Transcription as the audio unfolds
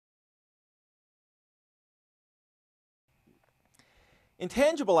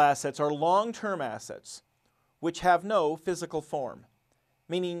Intangible assets are long-term assets which have no physical form,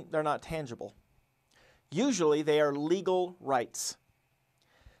 meaning they're not tangible. Usually they are legal rights.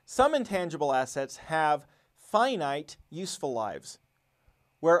 Some intangible assets have finite useful lives,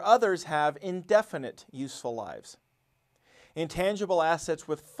 where others have indefinite useful lives. Intangible assets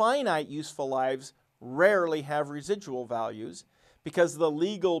with finite useful lives rarely have residual values because the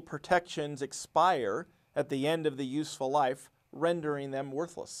legal protections expire at the end of the useful life, rendering them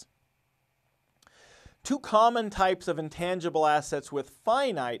worthless. Two common types of intangible assets with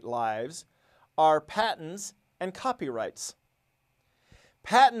finite lives are patents and copyrights.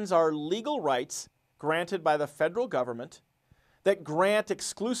 Patents are legal rights granted by the federal government that grant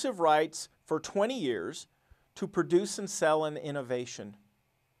exclusive rights for 20 years to produce and sell an innovation.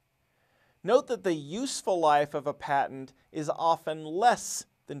 Note that the useful life of a patent is often less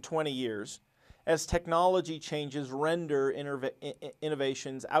than 20 years, as technology changes render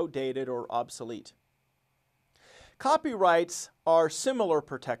innovations outdated or obsolete. Copyrights are similar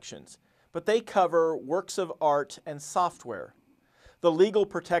protections, but they cover works of art and software. The legal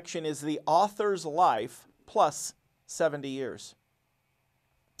protection is the author's life plus 70 years.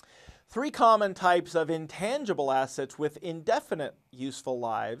 Three common types of intangible assets with indefinite useful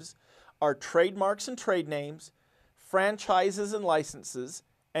lives are trademarks and trade names, franchises and licenses,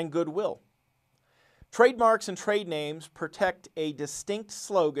 and goodwill. Trademarks and trade names protect a distinct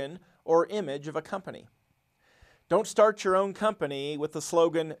slogan or image of a company. Don't start your own company with the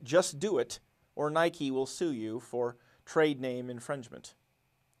slogan, "Just do it," or Nike will sue you for trade name infringement.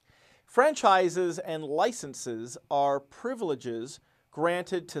 Franchises and licenses are privileges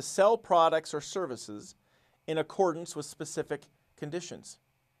granted to sell products or services in accordance with specific conditions.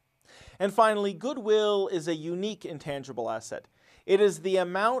 And finally, goodwill is a unique intangible asset. It is the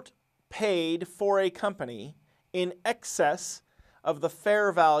amount paid for a company in excess of the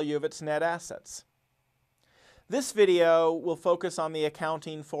fair value of its net assets. This video will focus on the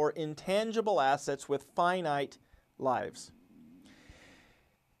accounting for intangible assets with finite lives.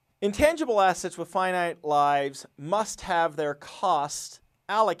 Intangible assets with finite lives must have their costs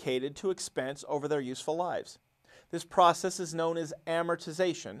allocated to expense over their useful lives. This process is known as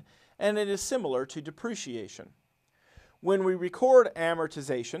amortization, and it is similar to depreciation. When we record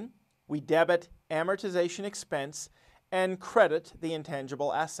amortization, we debit amortization expense and credit the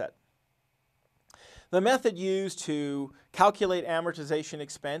intangible asset. The method used to calculate amortization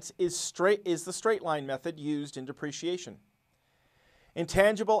expense is the straight line method used in depreciation.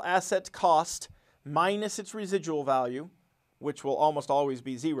 Intangible asset cost minus its residual value, which will almost always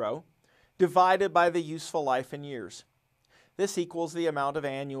be 0, divided by the useful life in years. This equals the amount of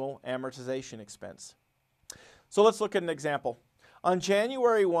annual amortization expense. So let's look at an example. On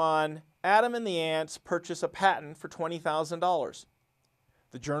January 1, Adam and the Ants purchase a patent for $20,000.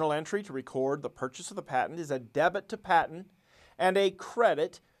 The journal entry to record the purchase of the patent is a debit to patent and a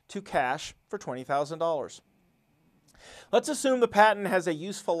credit to cash for $20,000. Let's assume the patent has a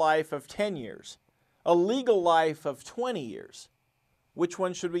useful life of 10 years, a legal life of 20 years. Which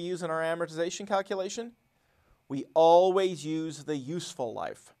one should we use in our amortization calculation? We always use the useful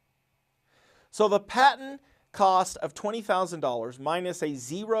life. So the patent cost of $20,000 minus a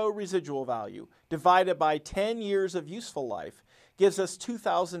 0 residual value divided by 10 years of useful life gives us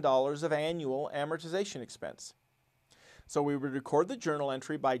 $2,000 of annual amortization expense. So we would record the journal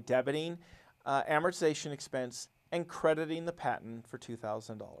entry by debiting amortization expense and crediting the patent for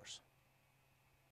 $2,000.